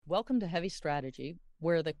Welcome to Heavy Strategy,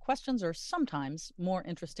 where the questions are sometimes more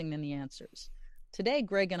interesting than the answers. Today,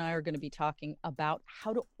 Greg and I are going to be talking about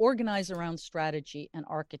how to organize around strategy and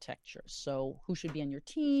architecture. So, who should be on your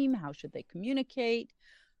team? How should they communicate?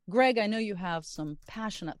 Greg, I know you have some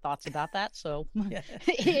passionate thoughts about that. So,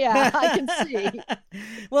 yeah, I can see.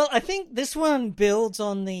 Well, I think this one builds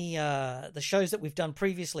on the shows that we've done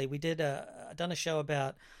previously. We did done a show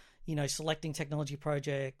about selecting technology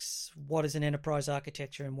projects, what is an enterprise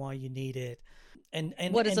architecture and why you need it, and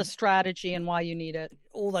what is a strategy and why you need it,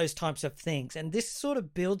 all those types of things. And this sort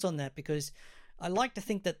of builds on that, because I like to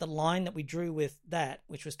think that the line that we drew with that,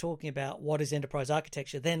 which was talking about what is enterprise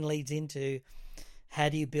architecture, then leads into how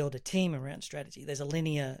do you build a team around strategy. There's a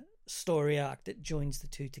linear story arc that joins the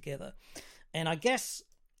two together. And I guess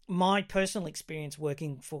my personal experience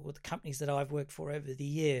working for the companies that I've worked for over the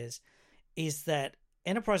years is that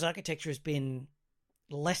enterprise architecture has been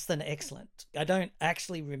less than excellent. I don't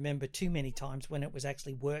actually remember too many times when it was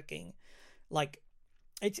actually working.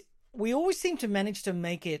 We always seem to manage to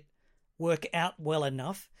make it work out well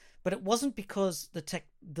enough, but it wasn't because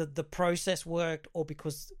the process worked, or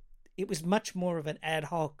because it was much more of an ad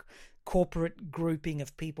hoc corporate grouping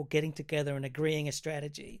of people getting together and agreeing a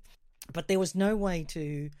strategy. But there was no way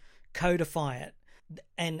to codify it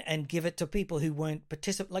and give it to people who weren't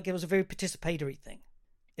participate. It was a very participatory thing,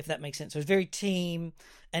 if that makes sense. It was very team,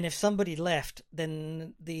 and if somebody left,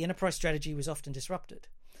 then the enterprise strategy was often disrupted,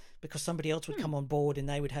 because somebody else would come on board and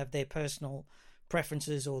they would have their personal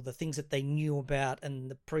preferences or the things that they knew about, and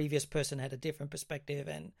the previous person had a different perspective.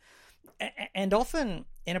 And often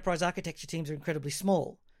enterprise architecture teams are incredibly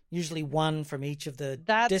small, usually one from each of the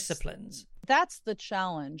disciplines. That's the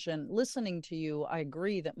challenge. And listening to you, I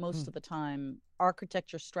agree that most of the time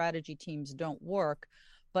architecture strategy teams don't work.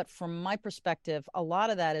 But from my perspective, a lot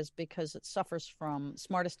of that is because it suffers from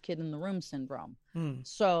smartest kid in the room syndrome.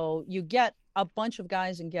 So you get a bunch of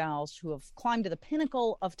guys and gals who have climbed to the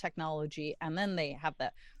pinnacle of technology, and then they have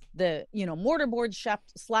the mortarboard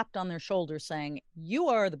slapped on their shoulders saying, you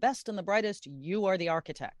are the best and the brightest, you are the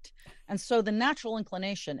architect. And so the natural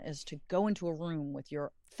inclination is to go into a room with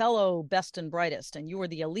your fellow best and brightest, and you are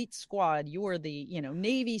the elite squad, you are the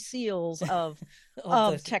Navy SEALs of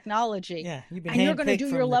technology. Yeah, you've been and you're going to handpicked do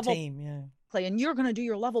from your the level team, yeah. and you're going to do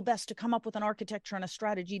your level best to come up with an architecture and a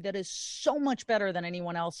strategy that is so much better than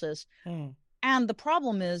anyone else's. And the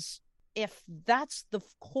problem is, if that's the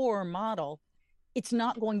core model, it's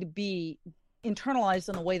not going to be internalized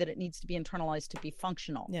in the way that it needs to be internalized to be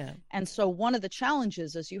functional. Yeah. And so one of the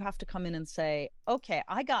challenges is you have to come in and say, okay,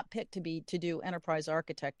 I got picked to do enterprise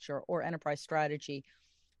architecture or enterprise strategy.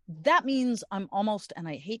 That means I'm almost, and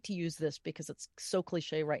I hate to use this because it's so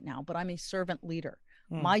cliche right now, but I'm a servant leader.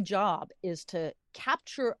 My job is to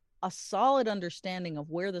capture a solid understanding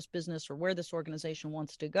of where this business or where this organization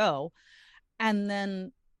wants to go, and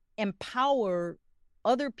then empower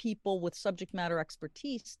other people with subject matter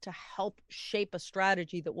expertise to help shape a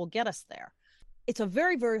strategy that will get us there. It's a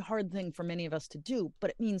very, very hard thing for many of us to do, but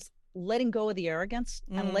it means letting go of the arrogance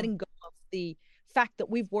and letting go of the fact that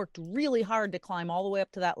we've worked really hard to climb all the way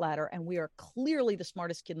up to that ladder, and we are clearly the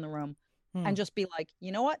smartest kid in the room. And just be like,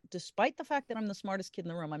 you know what? Despite the fact that I'm the smartest kid in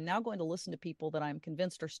the room, I'm now going to listen to people that I'm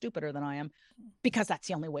convinced are stupider than I am, because that's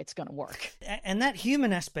the only way it's going to work. And that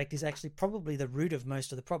human aspect is actually probably the root of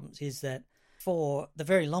most of the problems, is that for the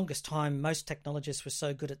very longest time, most technologists were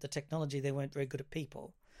so good at the technology, they weren't very good at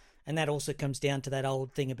people. And that also comes down to that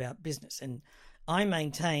old thing about business. And I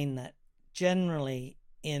maintain that generally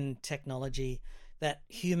in technology, that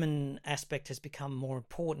human aspect has become more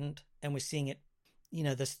important, and we're seeing it,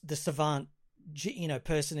 the savant,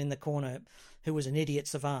 person in the corner who was an idiot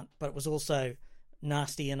savant, but was also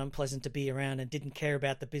nasty and unpleasant to be around and didn't care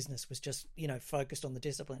about the business, was just, focused on the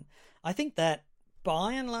discipline. I think that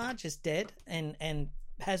by and large is dead, and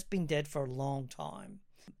has been dead for a long time.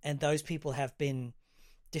 And those people have been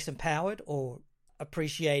disempowered or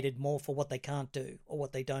appreciated more for what they can't do or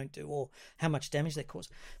what they don't do or how much damage they cause.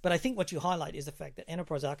 But I think what you highlight is the fact that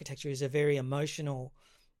enterprise architecture is a very emotional,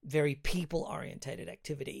 very people-orientated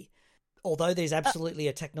activity. Although there's absolutely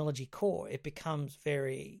a technology core, it becomes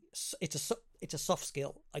it's a soft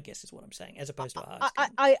skill, I guess is what I'm saying, as opposed to a hard skill.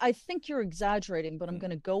 I think you're exaggerating, but I'm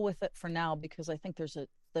going to go with it for now because I think there's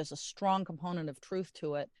a strong component of truth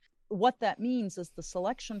to it. What that means is the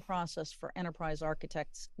selection process for enterprise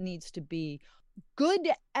architects needs to be good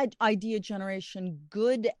at idea generation,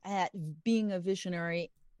 good at being a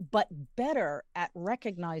visionary, but better at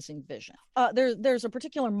recognizing vision. There's a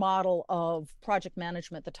particular model of project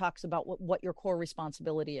management that talks about what your core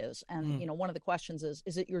responsibility is. And, one of the questions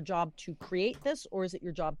is it your job to create this, or is it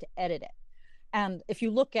your job to edit it? And if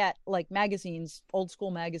you look at like magazines, old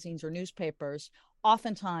school magazines or newspapers,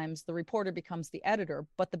 oftentimes the reporter becomes the editor,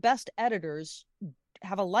 but the best editors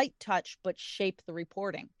have a light touch but shape the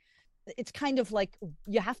reporting. It's kind of like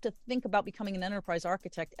you have to think about becoming an enterprise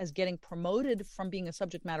architect as getting promoted from being a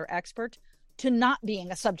subject matter expert to not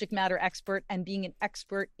being a subject matter expert and being an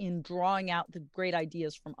expert in drawing out the great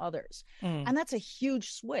ideas from others. And that's a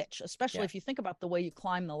huge switch, especially if you think about the way you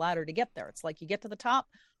climb the ladder to get there. It's like you get to the top.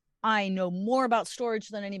 I know more about storage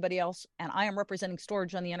than anybody else, and I am representing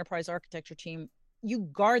storage on the enterprise architecture team. You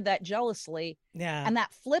guard that jealously. Yeah. And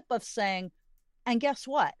that flip of saying, and guess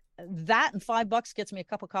what? That and $5 gets me a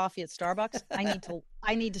cup of coffee at Starbucks.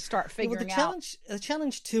 I need to start figuring out. The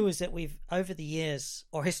challenge too is that we've, over the years,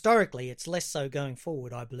 or historically, it's less so going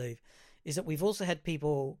forward, I believe, is that we've also had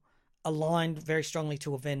people aligned very strongly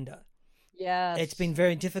to a vendor. Yes. It's been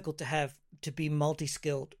very difficult to be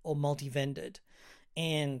multi-skilled or multi-vendored,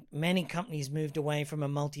 and many companies moved away from a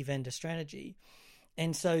multi-vendor strategy.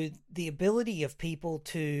 And so the ability of people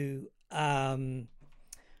to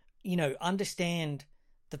understand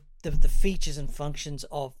the features and functions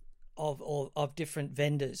of different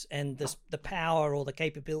vendors and the power or the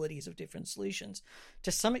capabilities of different solutions,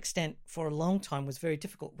 to some extent, for a long time was very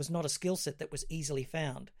difficult. Was not a skill set that was easily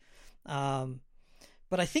found.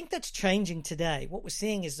 But I think that's changing today. What we're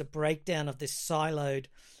seeing is the breakdown of this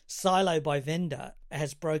silo by vendor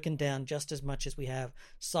has broken down just as much as we have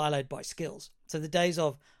siloed by skills. So the days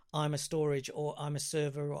of I'm a storage or I'm a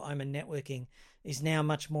server or I'm a networking is now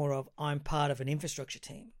much more of I'm part of an infrastructure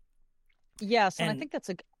team. Yes, and I think that's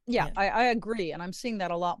I agree, and I'm seeing that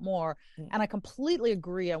a lot more, and I completely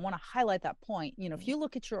agree. I want to highlight that point. If you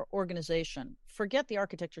look at your organization, forget the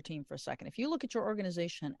architecture team for a second. If you look at your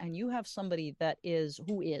organization and you have somebody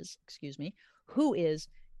who is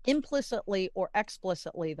implicitly or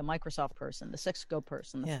explicitly the Microsoft person, the Cisco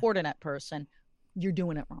person, the Fortinet person, you're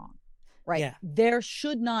doing it wrong. Right. Yeah. There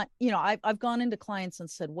should not, I've gone into clients and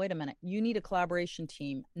said, wait a minute, you need a collaboration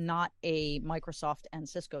team, not a Microsoft and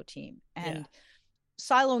Cisco team. And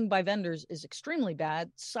siloing by vendors is extremely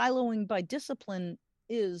bad. Siloing by discipline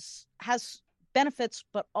has benefits,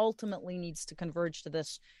 but ultimately needs to converge to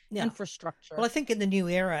this infrastructure. Well, I think in the new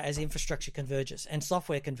era, as infrastructure converges and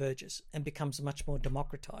software converges and becomes much more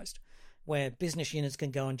democratized, where business units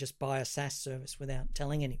can go and just buy a SaaS service without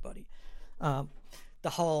telling anybody.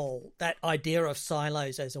 That idea of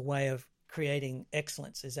silos as a way of creating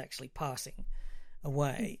excellence is actually passing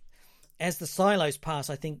away. As the silos pass,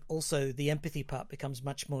 I think also the empathy part becomes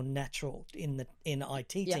much more natural in IT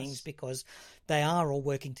teams, because they are all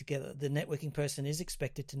working together. The networking person is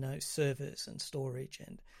expected to know servers and storage.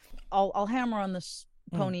 And I'll hammer on this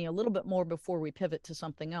pony a little bit more before we pivot to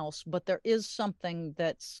something else. But there is something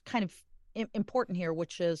that's kind of important here,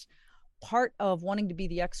 which is part of wanting to be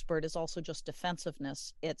the expert is also just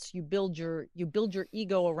defensiveness. It's you build your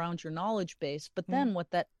ego around your knowledge base, but then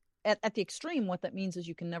at the extreme, what that means is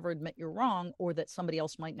you can never admit you're wrong, or that somebody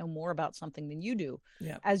else might know more about something than you do.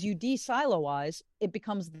 Yeah. As you de-siloize, it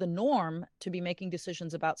becomes the norm to be making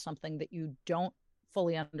decisions about something that you don't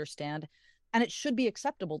fully understand. And it should be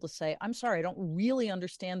acceptable to say, I'm sorry, I don't really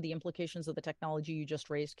understand the implications of the technology you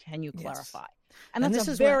just raised. Can you clarify? And that's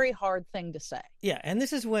a very hard thing to say. Yeah, and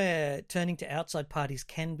this is where turning to outside parties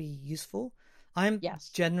can be useful. I'm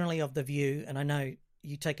generally of the view, and I know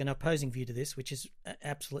you take an opposing view to this, which is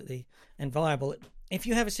absolutely and viable. If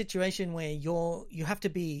you have a situation where you have to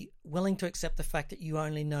be willing to accept the fact that you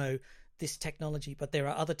only know this technology, but there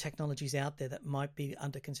are other technologies out there that might be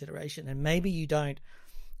under consideration, and maybe you don't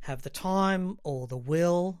have the time or the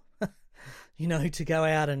will, to go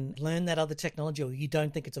out and learn that other technology, or you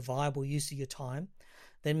don't think it's a viable use of your time,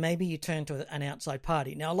 then maybe you turn to an outside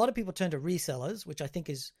party. Now, a lot of people turn to resellers, which I think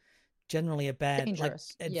is generally a bad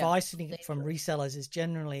advice from resellers is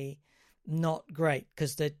generally not great,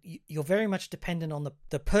 because you're very much dependent on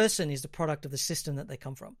the person is the product of the system that they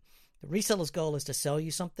come from. The reseller's goal is to sell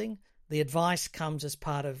you something. The advice comes as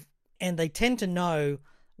part of, and they tend to know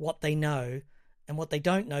what they know, and what they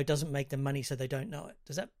don't know doesn't make them money, so they don't know it.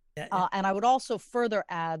 Does that? And I would also further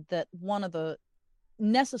add that one of the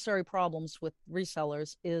necessary problems with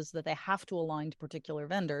resellers is that they have to align to particular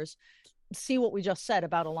vendors. See what we just said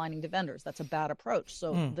about aligning to vendors. That's a bad approach.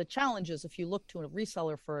 So the challenge is, if you look to a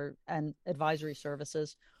reseller for an advisory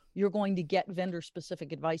services, you're going to get vendor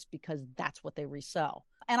specific advice because that's what they resell.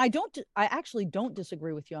 And I actually don't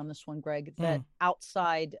disagree with you on this one, Greg, that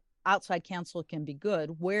outside counsel can be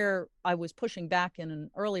good. Where I was pushing back in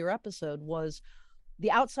an earlier episode was the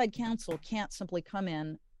outside counsel can't simply come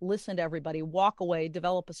in, listen to everybody, walk away,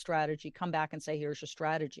 develop a strategy, come back and say, here's your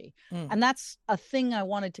strategy. And that's a thing I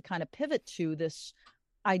wanted to kind of pivot to, this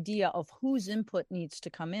idea of whose input needs to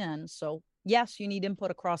come in. So, yes, you need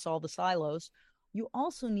input across all the silos. You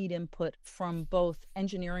also need input from both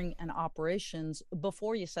engineering and operations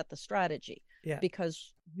before you set the strategy, Yeah.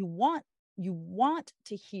 because you want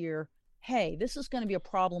to hear, hey, this is going to be a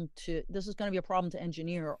problem to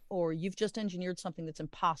engineer, or you've just engineered something that's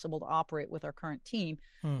impossible to operate with our current team.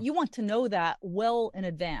 Hmm. You want to know that well in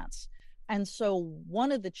advance. And so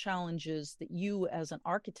one of the challenges that you as an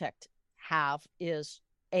architect have is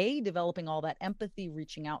A, developing all that empathy,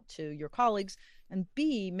 reaching out to your colleagues, and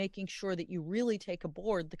B, making sure that you really take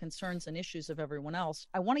aboard the concerns and issues of everyone else.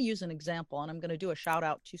 I want to use an example, and I'm going to do a shout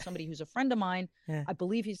out to somebody who's a friend of mine. Yeah. I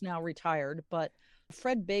believe he's now retired, but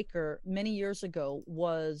Fred Baker, many years ago,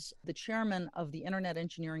 was the chairman of the Internet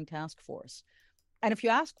Engineering Task Force. And if you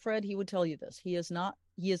ask Fred, he would tell you this. He is not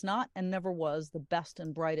and never was the best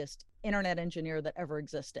and brightest internet engineer that ever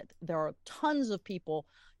existed. There are tons of people,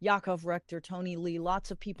 Yakov Rector, Tony Lee,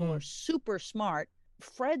 lots of people are super smart.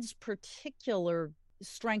 Fred's particular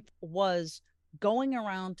strength was going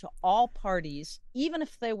around to all parties, even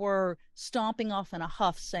if they were stomping off in a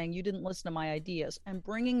huff saying, you didn't listen to my ideas, and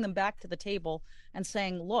bringing them back to the table and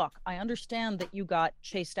saying, look, I understand that you got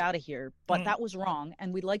chased out of here, but that was wrong,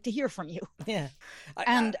 and we'd like to hear from you. Yeah.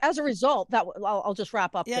 And as a result, I'll just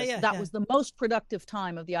wrap up this. That Yeah. was the most productive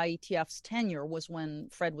time of the IETF's tenure, was when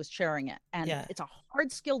Fred was chairing it. And it's a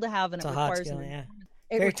hard skill to have, and It's it a hard requires skill, yeah.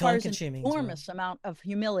 it Very requires an time-consuming as well. enormous amount of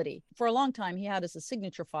humility. For a long time, he had as a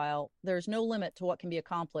signature file, there's no limit to what can be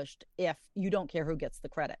accomplished if you don't care who gets the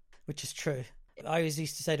credit. Which is true. I always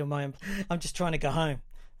used to say to my I'm just trying to go home.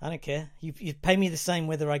 I don't care. You pay me the same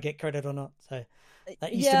whether I get credit or not. So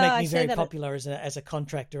that used to make me very popular as a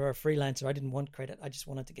contractor or a freelancer. I didn't want credit. I just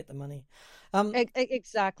wanted to get the money.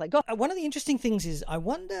 Exactly. Go. One of the interesting things is I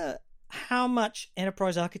wonder how much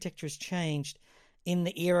enterprise architecture has changed in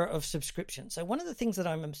the era of subscription. So one of the things that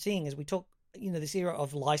I'm seeing as we talk, this era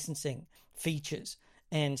of licensing features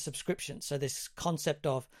and subscription. So this concept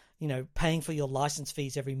of, paying for your license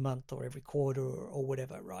fees every month or every quarter or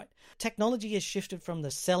whatever, right? Technology has shifted from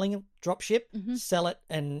the selling drop ship, sell it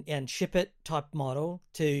and ship it type model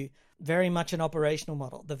to very much an operational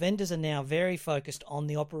model. The vendors are now very focused on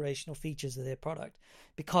the operational features of their product,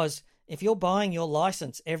 because if you're buying your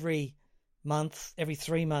license every month, every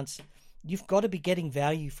 3 months, you've got to be getting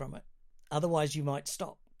value from it. Otherwise, you might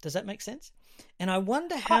stop. Does that make sense? And I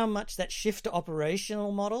wonder how much that shift to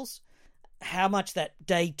operational models, how much that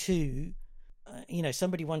day two,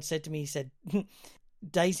 somebody once said to me, he said,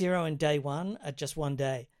 day 0 and day 1 are just one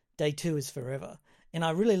day. Day 2 is forever. And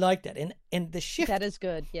I really like that. And the shift... That is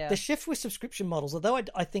good, yeah. The shift with subscription models, although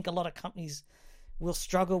I think a lot of companies will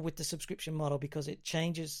struggle with the subscription model because it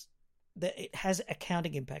changes... It has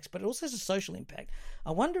accounting impacts, but it also has a social impact.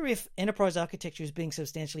 I wonder if enterprise architecture is being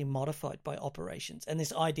substantially modified by operations and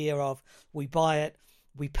this idea of we buy it,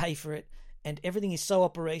 we pay for it, and everything is so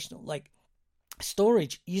operational. Like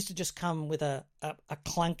storage used to just come with a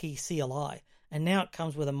clunky CLI, and now it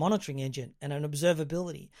comes with a monitoring engine and an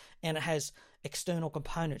observability, and it has external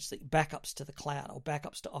components, that backups to the cloud or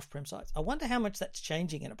backups to off-prem sites. I wonder how much that's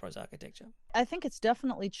changing enterprise architecture. I think it's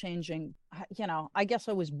definitely changing. I guess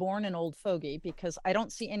I was born an old fogey because I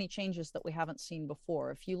don't see any changes that we haven't seen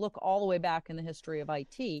before. If you look all the way back in the history of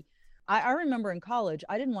IT, I remember in college,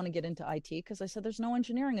 I didn't want to get into IT because I said there's no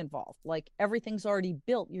engineering involved. Like everything's already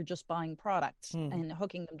built. You're just buying products and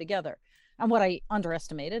hooking them together. And what I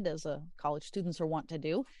underestimated, as college students are wont to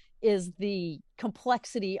do, is the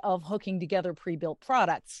complexity of hooking together pre-built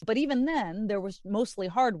products. But even then, there was mostly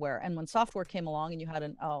hardware. And when software came along and you had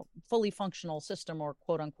a fully functional system or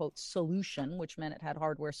quote unquote solution, which meant it had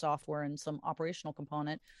hardware, software, and some operational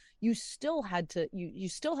component, you still had to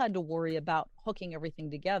worry about hooking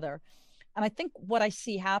everything together. And I think what I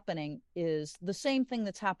see happening is the same thing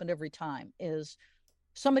that's happened every time is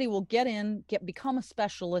somebody will become a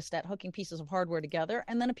specialist at hooking pieces of hardware together,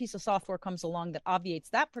 and then a piece of software comes along that obviates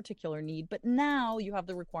that particular need, but now you have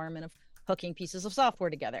the requirement of hooking pieces of software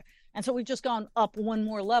together. And so we've just gone up one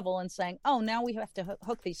more level and saying, oh, now we have to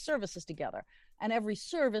hook these services together. And every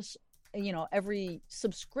service, every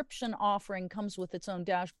subscription offering comes with its own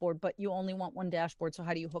dashboard, but you only want one dashboard. So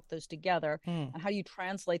how do you hook those together? And how do you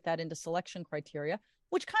translate that into selection criteria?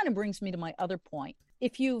 Which kind of brings me to my other point.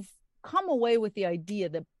 If you've come away with the idea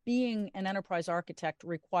that being an enterprise architect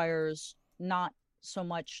requires not so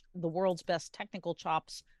much the world's best technical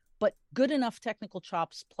chops, but good enough technical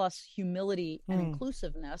chops plus humility and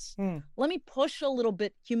inclusiveness. Let me push a little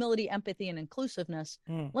bit, humility, empathy, and inclusiveness.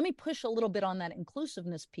 Let me push a little bit on that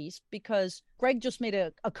inclusiveness piece, because Greg just made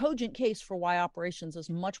a cogent case for why operations is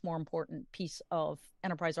a much more important piece of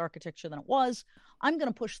enterprise architecture than it was. I'm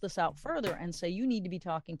going to push this out further and say you need to be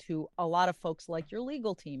talking to a lot of folks like your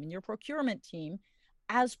legal team and your procurement team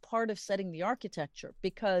as part of setting the architecture,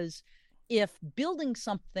 because if building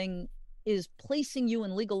something is placing you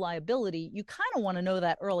in legal liability, you kind of want to know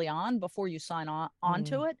that early on before you sign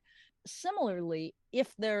onto it. Similarly,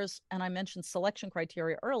 if there's, and I mentioned selection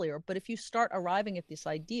criteria earlier, but if you start arriving at this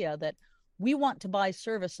idea that we want to buy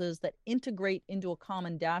services that integrate into a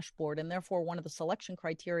common dashboard, and therefore one of the selection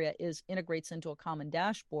criteria is integrates into a common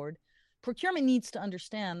dashboard, procurement needs to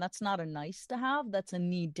understand that's not a nice to have, that's a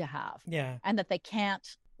need to have. Yeah. And that they can't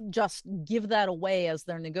just give that away as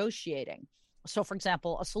they're negotiating. So, for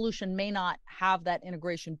example, a solution may not have that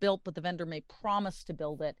integration built, but the vendor may promise to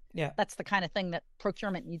build it. Yeah. That's the kind of thing that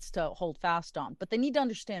procurement needs to hold fast on. But they need to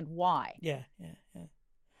understand why. Yeah.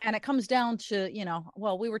 And it comes down to,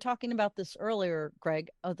 well, we were talking about this earlier,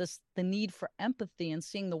 Greg, the need for empathy and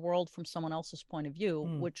seeing the world from someone else's point of view,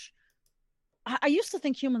 which I used to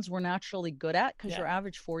think humans were naturally good at, because your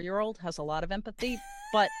average 4-year-old has a lot of empathy.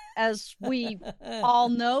 But as we all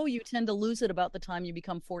know, you tend to lose it about the time you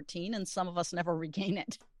become 14, and some of us never regain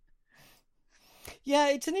it. Yeah,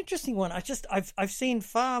 it's an interesting one. I've seen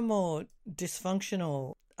far more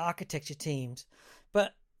dysfunctional architecture teams,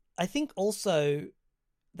 but I think also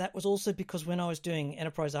that was also because when I was doing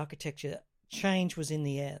enterprise architecture, change was in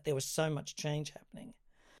the air. There was so much change happening.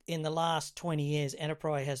 In the last 20 years,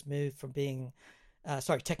 enterprise has moved from being,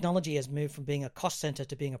 technology has moved from being a cost center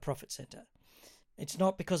to being a profit center. It's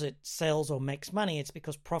not because it sells or makes money. It's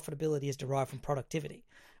because profitability is derived from productivity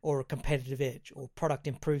or a competitive edge or product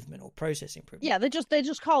improvement or process improvement. Yeah, they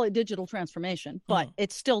just call it digital transformation, but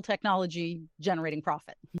it's still technology generating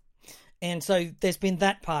profit. And so there's been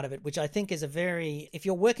that part of it, which I think is if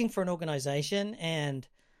you're working for an organization and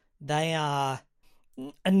they are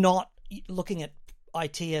not looking at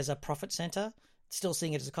IT as a profit center, still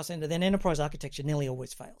seeing it as a cost center, then enterprise architecture nearly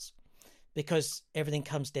always fails, because everything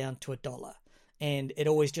comes down to a dollar. And it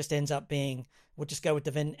always just ends up being, we'll just go with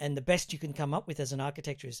the vendor. And the best you can come up with as an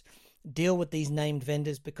architecture is deal with these named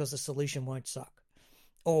vendors because the solution won't suck,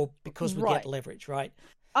 or because we get leverage, right?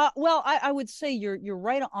 Well, I would say you're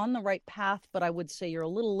right on the right path, but I would say you're a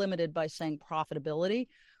little limited by saying profitability,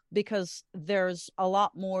 because there's a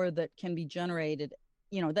lot more that can be generated,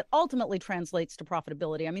 that ultimately translates to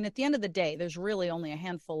profitability. I mean, at the end of the day, there's really only a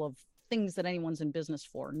handful of things that anyone's in business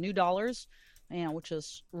for. New dollars, which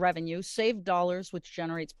is revenue, saved dollars, which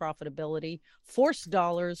generates profitability, forced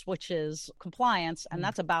dollars, which is compliance, and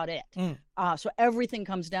that's about it. So everything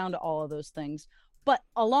comes down to all of those things. But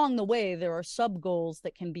along the way, there are sub-goals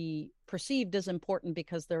that can be perceived as important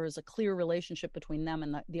because there is a clear relationship between them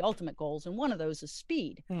and the ultimate goals. And one of those is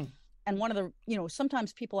speed. And one of the,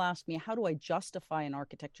 sometimes people ask me, how do I justify an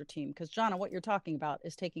architecture team? Because, Jonna, what you're talking about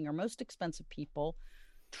is taking our most expensive people,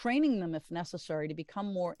 training them if necessary to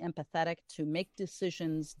become more empathetic, to make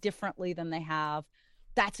decisions differently than they have.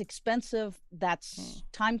 That's expensive. That's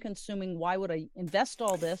time consuming. Why would I invest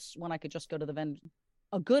all this when I could just go to the vendor?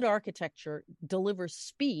 A good architecture delivers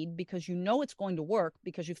speed because you know it's going to work,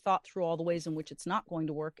 because you've thought through all the ways in which it's not going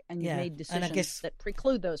to work, and you've made decisions that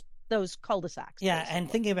preclude those cul-de-sacs. Yeah, basically.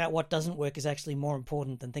 And thinking about what doesn't work is actually more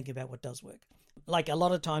important than thinking about what does work. Like a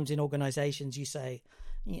lot of times in organizations, you say,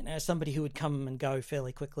 somebody who would come and go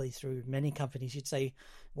fairly quickly through many companies, you'd say,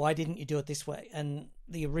 why didn't you do it this way? And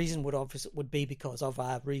the reason would be because of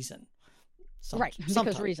our reason.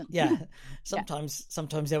 Because reason. Yeah.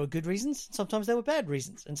 Sometimes there were good reasons, sometimes there were bad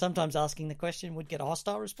reasons. And sometimes asking the question would get a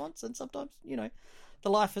hostile response. And sometimes,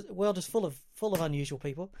 the world is full of unusual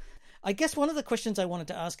people. I guess one of the questions I wanted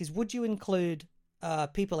to ask is, would you include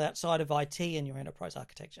people outside of IT in your enterprise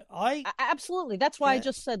architecture? Absolutely. That's why I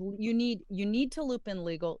just said you need to loop in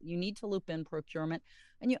legal, you need to loop in procurement,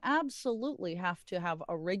 and you absolutely have to have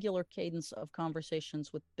a regular cadence of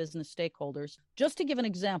conversations with business stakeholders. Just to give an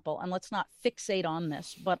example, and let's not fixate on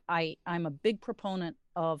this, but I'm a big proponent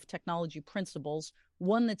of technology principles.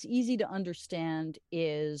 One that's easy to understand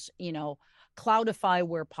is, cloudify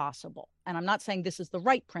where possible. And I'm not saying this is the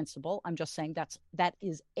right principle. I'm just saying that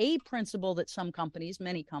is a principle that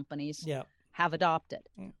many companies have adopted.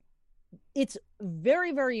 It's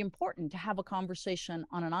very, very important to have a conversation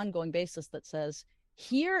on an ongoing basis that says,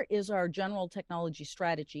 here is our general technology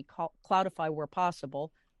strategy, cloudify where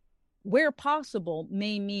possible. where possible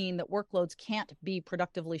may mean that workloads can't be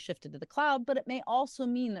productively shifted to the cloud, but it may also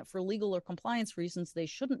mean that for legal or compliance reasons, they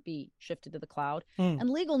shouldn't be shifted to the cloud. Mm. And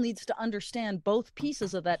legal needs to understand both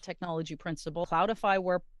pieces of that technology principle,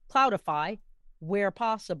 cloudify where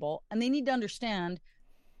possible. And they need to understand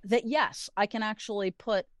that, yes, I can actually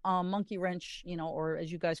put a monkey wrench, or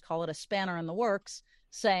as you guys call it, a spanner in the works,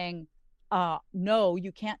 saying, no,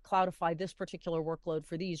 you can't cloudify this particular workload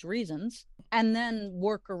for these reasons, and then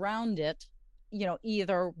work around it.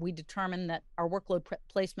 Either we determine that our workload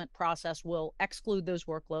placement process will exclude those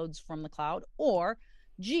workloads from the cloud, or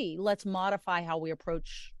gee, let's modify how we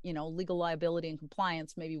approach, legal liability and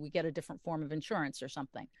compliance. Maybe we get a different form of insurance or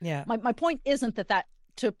something. Yeah. My point isn't that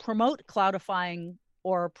to promote cloudifying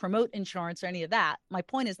or promote insurance or any of that. My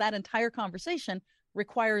point is that entire conversation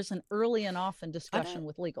requires an early and often discussion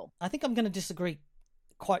with legal. I think I'm going to disagree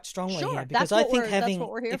quite strongly sure, here, because I think that's what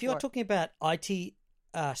we're here if you're talking about IT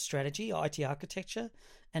strategy, IT architecture,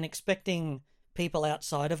 and expecting people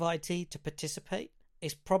outside of IT to participate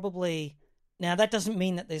is probably, now that doesn't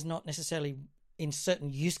mean that there's not necessarily in certain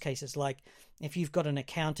use cases, like if you've got an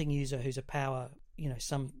accounting user who's a power,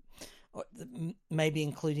 some maybe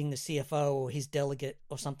including the CFO or his delegate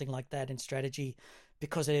or something like that in strategy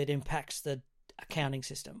because it impacts the accounting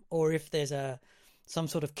system, or if there's some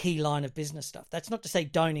sort of key line of business stuff. That's not to say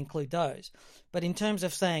don't include those, but in terms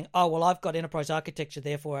of saying, oh, well, I've got enterprise architecture,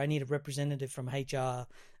 therefore I need a representative from HR,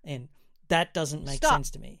 and that doesn't make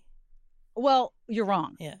sense to me. Well, you're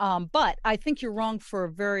wrong. Yeah. But I think you're wrong for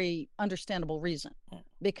a very understandable reason. Yeah.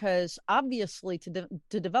 Because obviously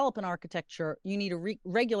to develop an architecture, you need a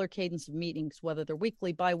regular cadence of meetings, whether they're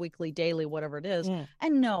weekly, biweekly, daily, whatever it is. Mm.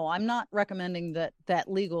 And no, I'm not recommending that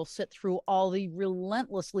legal sit through all the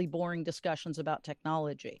relentlessly boring discussions about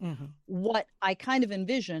technology. Mm-hmm. What I kind of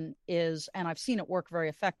envision is, and I've seen it work very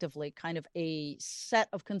effectively, kind of a set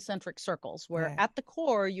of concentric circles where at the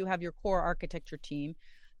core, you have your core architecture team.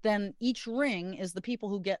 Then each ring is the people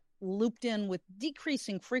who get looped in with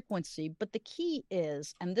decreasing frequency. But the key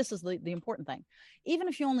is, and this is the important thing, even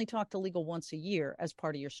if you only talk to legal once a year as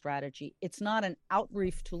part of your strategy, it's not an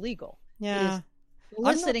outbrief to legal. Yeah. It is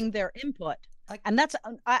eliciting their input. And that's,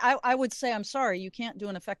 I would say, I'm sorry, you can't do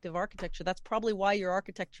an effective architecture. That's probably why your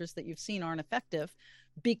architectures that you've seen aren't effective,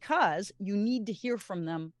 because you need to hear from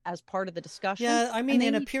them as part of the discussion. Yeah, I mean,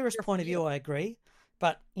 in a purist point of view, I agree.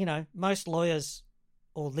 But, most lawyers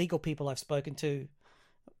or legal people I've spoken to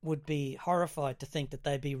would be horrified to think that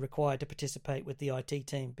they'd be required to participate with the IT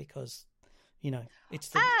team because, it's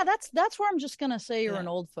the... that's where I'm just going to say you're an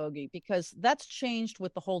old fogey, because that's changed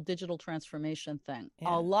with the whole digital transformation thing.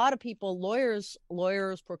 Yeah. A lot of people,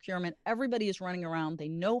 lawyers, procurement, everybody is running around. They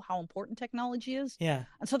know how important technology is. Yeah.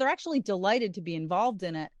 And so they're actually delighted to be involved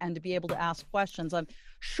in it and to be able to ask questions.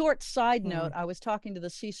 Short side note, I was talking to the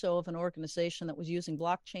CISO of an organization that was using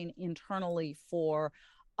blockchain internally for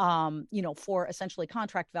essentially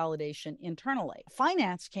contract validation internally.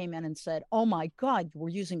 Finance came in and said, "Oh my God, we're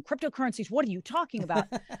using cryptocurrencies. What are you talking about?"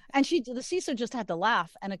 And the CISO just had to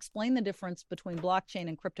laugh and explain the difference between blockchain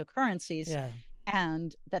and cryptocurrencies. Yeah.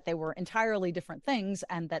 And that they were entirely different things,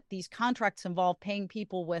 and that these contracts involve paying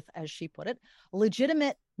people with, as she put it,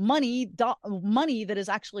 legitimate money that is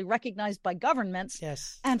actually recognized by governments.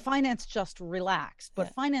 Yes. And finance just relaxed.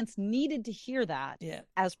 But finance needed to hear that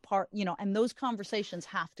as part, and those conversations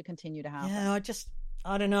have to continue to happen. Yeah,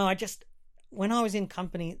 I don't know. When I was in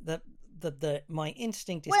company, my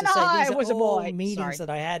instinct is to say these are all meetings that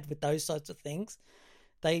I had with those sorts of things.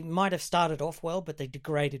 They might have started off well, but they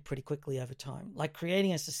degraded pretty quickly over time. Like,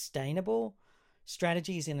 creating a sustainable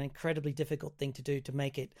strategy is an incredibly difficult thing to do to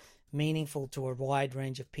make it meaningful to a wide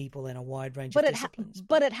range of people and a wide range of disciplines.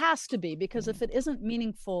 But it has to be, because if it isn't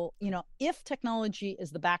meaningful, if technology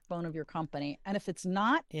is the backbone of your company, and if it's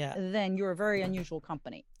not, then you're a very unusual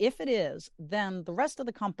company. If it is, then the rest of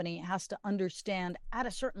the company has to understand at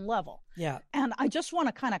a certain level. Yeah. And I just want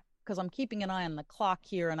to kind of, because I'm keeping an eye on the clock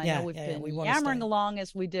here, and I know we've been yammering along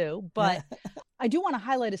as we do, but I do want to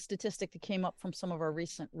highlight a statistic that came up from some of our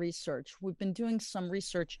recent research. We've been doing some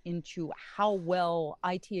research into how well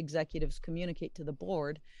IT executives communicate to the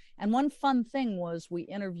board. And one fun thing was we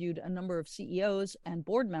interviewed a number of CEOs and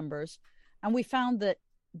board members, and we found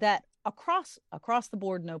that across the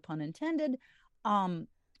board, no pun intended,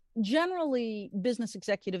 generally, business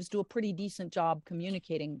executives do a pretty decent job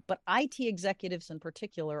communicating, but IT executives in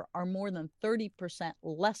particular are more than 30%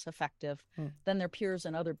 less effective than their peers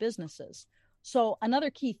in other businesses. So another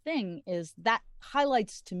key thing is that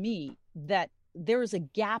highlights to me that there is a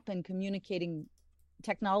gap in communicating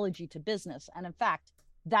technology to business. And in fact,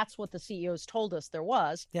 that's what the CEOs told us there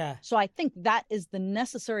was. Yeah. So I think that is the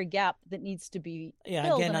necessary gap that needs to be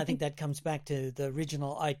filled. Again, I think that comes back to the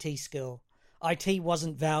original IT skill. IT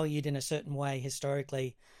wasn't valued in a certain way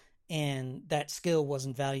historically, and that skill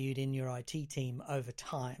wasn't valued in your IT team over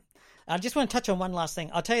time. I just want to touch on one last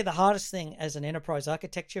thing. I'll tell you the hardest thing as an enterprise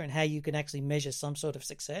architecture and how you can actually measure some sort of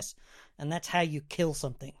success, and that's how you kill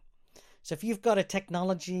something. So if you've got a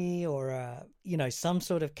technology or some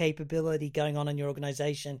sort of capability going on in your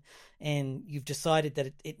organization and you've decided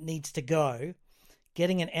that it needs to go,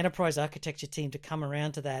 getting an enterprise architecture team to come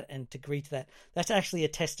around to that and to agree to that, that's actually a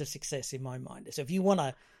test of success in my mind. So if you want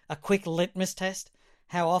a quick litmus test,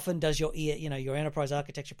 how often does your enterprise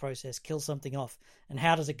architecture process kill something off, and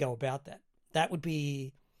how does it go about that? That would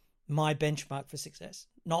be my benchmark for success.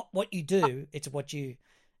 Not what you do, it's what you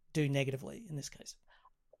do negatively in this case.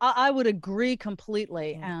 I would agree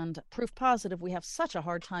completely. And proof positive, we have such a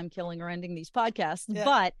hard time killing or ending these podcasts. Yeah.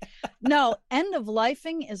 But no, end of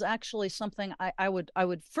lifing is actually something I would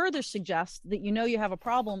further suggest that you have a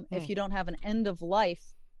problem if you don't have an end of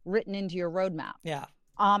life written into your roadmap. Yeah.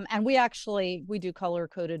 And we do color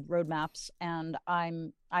coded roadmaps, and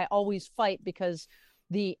I always fight because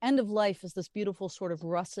the end of life is this beautiful sort of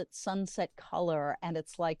russet sunset color. And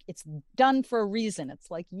it's like, it's done for a reason.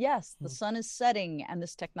 It's like, yes, the sun is setting and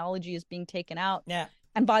this technology is being taken out. Yeah.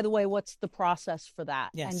 And by the way, what's the process for that?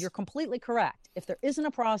 Yes. And you're completely correct. If there isn't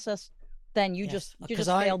a process, then you just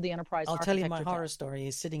failed the enterprise I'll architecture. tell you my horror story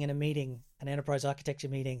is sitting in a meeting, an enterprise architecture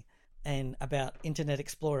meeting, and about Internet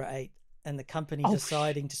Explorer 8, and the company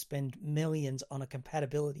deciding to spend millions on a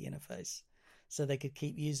compatibility interface so they could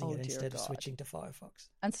keep using it instead of switching to Firefox.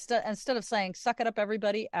 Instead of saying, suck it up,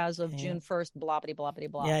 everybody, as of June 1st, bloppity, bloppity,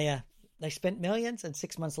 blah. Yeah. They spent millions, and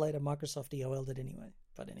 6 months later, Microsoft EOL'd it anyway.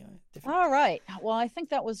 But anyway. All right. Well, I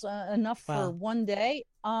think that was enough for one day.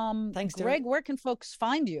 Thanks, Greg, where can folks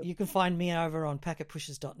find you? You can find me over on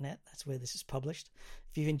packetpushers.net. That's where this is published.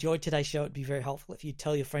 If you've enjoyed today's show, it'd be very helpful if you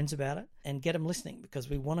tell your friends about it and get them listening, because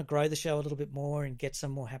we want to grow the show a little bit more and get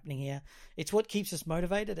some more happening here. It's what keeps us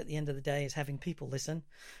motivated at the end of the day, is having people listen.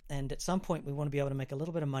 And at some point, we want to be able to make a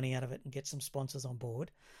little bit of money out of it and get some sponsors on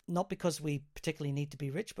board. Not because we particularly need to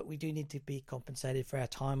be rich, but we do need to be compensated for our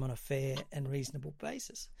time on a fair and reasonable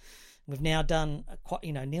basis. We've now done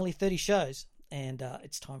nearly 30 shows, and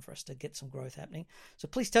it's time for us to get some growth happening. So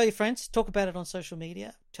please tell your friends, talk about it on social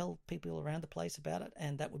media, tell people around the place about it,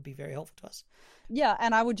 and that would be very helpful to us. Yeah,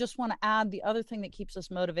 and I would just want to add, the other thing that keeps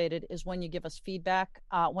us motivated is when you give us feedback.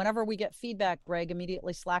 Whenever we get feedback, Greg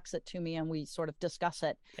immediately slacks it to me and we sort of discuss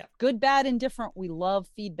it. Yeah. Good, bad, indifferent, we love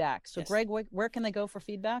feedback. So yes. Greg, where can they go for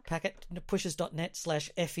feedback?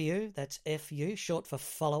 Packetpushers.net/FU. That's FU, short for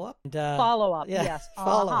follow-up. Follow-up, yes.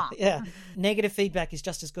 Follow-up, yeah. Negative feedback is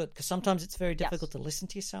just as good, because sometimes it's very difficult to listen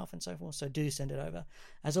to yourself and so forth, so do send it over.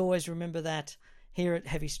 As always, remember that here at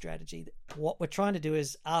Heavy Strategy, what we're trying to do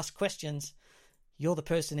is ask questions. You're the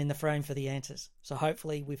person in the frame for the answers. So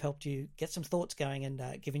hopefully we've helped you get some thoughts going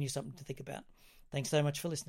and given you something to think about. Thanks so much for listening.